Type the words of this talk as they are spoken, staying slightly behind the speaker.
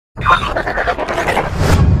You're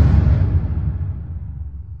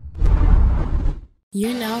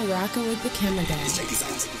now rocking with the camera guy. Let's check this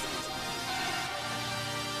out.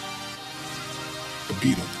 The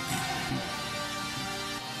beat on the beat.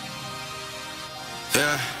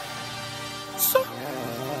 Yeah. So.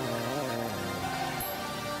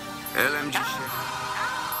 LMG shit.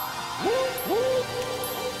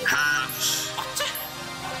 House.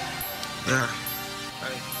 Yeah.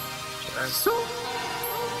 Hey. So.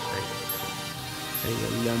 Hey,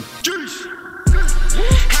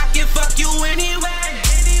 I can fuck you anyway.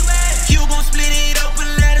 You gon' split it open,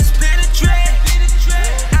 let us penetrate.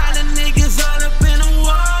 All the niggas all up in the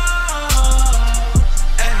wall.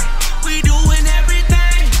 Ay, we doing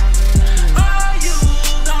everything. Oh, you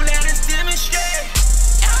gon' let us demonstrate.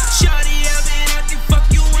 Shorty, I can fuck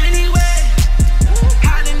you anyway.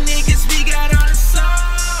 All the niggas, we got on the soul.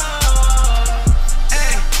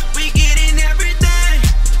 Ay, we getting everything.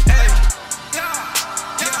 Ay,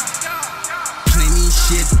 play me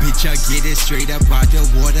shit, bitch, I get it straight up out the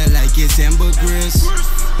water like it's ambergris.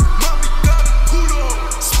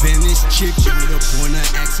 Spanish chick, with up on her,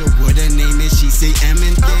 ask her what her name is, she say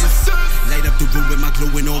amethyst. Light up the room with my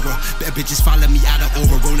glowing aura. Bad bitches follow me out of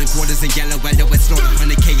aura. Rolling quarters in yellow, weather with Slawta.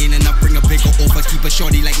 100K in and I bring a bigger offer. Keep a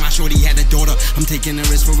shorty like my shorty had a daughter. I'm taking a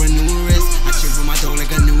risk for a new wrist. I chill with my dough like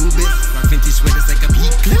a new bitch. Rock vintage sweaters like a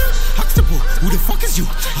peak clip. Huxtable, who the fuck is you?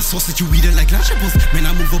 I sauce that you eat it like Lunchables. Man,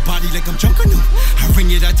 I move her body like I'm Junkanoo. I ring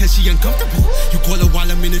it out till she uncomfortable. You call her while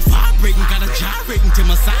I'm in it vibrating. Got a gyrating till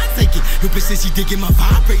my side's aching. Your bitch says she digging my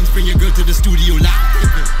vibrating. Bring your girl to the studio live.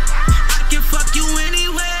 I can fuck you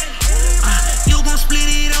anyway. You gon' split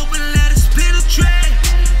it open, let us penetrate.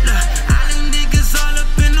 Look, all the niggas all up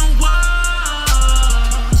in the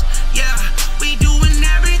walls. Yeah, we doing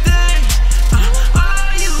everything.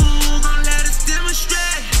 Oh, you gon' let us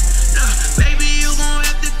demonstrate. Look, baby, you gon'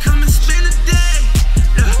 have to come and spend a day.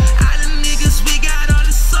 Look, all the niggas, we got all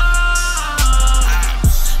the soul.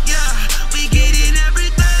 Yeah, we getting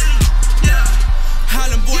everything. Yeah,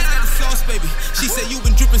 Holland boys got the sauce, baby. She said you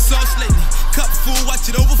been dripping sauce lately. Cup full,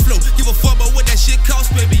 watch it overflow. Give a fuck about what that shit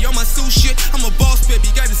cost, baby. On my suit shit, I'm a boss,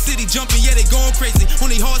 baby. Got the city jumping, yeah, they going crazy.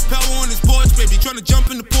 Only horsepower on this porch, baby. Tryna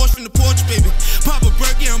jump in the Porsche from the porch, baby. Pop a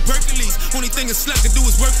Burger, yeah, I'm Perkins. Only thing a slut can do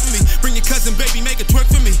is work for me. Bring your cousin, baby, make it twerk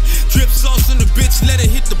for me. Drip sauce on the bitch, let her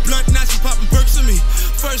hit the blunt. Now she popping perks for me.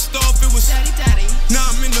 First off, it was daddy. Now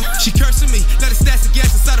I'm in the, she cursing me. Let her stash the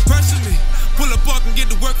gas inside a purse for me. Pull up, park and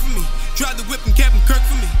get to work for me. Drive the whip and Captain Kirk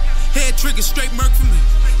for me. Head trigger, straight murk for me.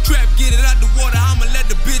 Trap, get it out the water, I'ma let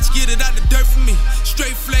the bitch get it out the dirt for me.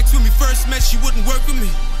 Straight flex when we first met, she wouldn't work with me.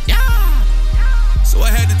 Yeah. So I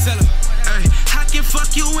had to tell her, hey, I can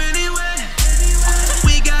fuck you anyway.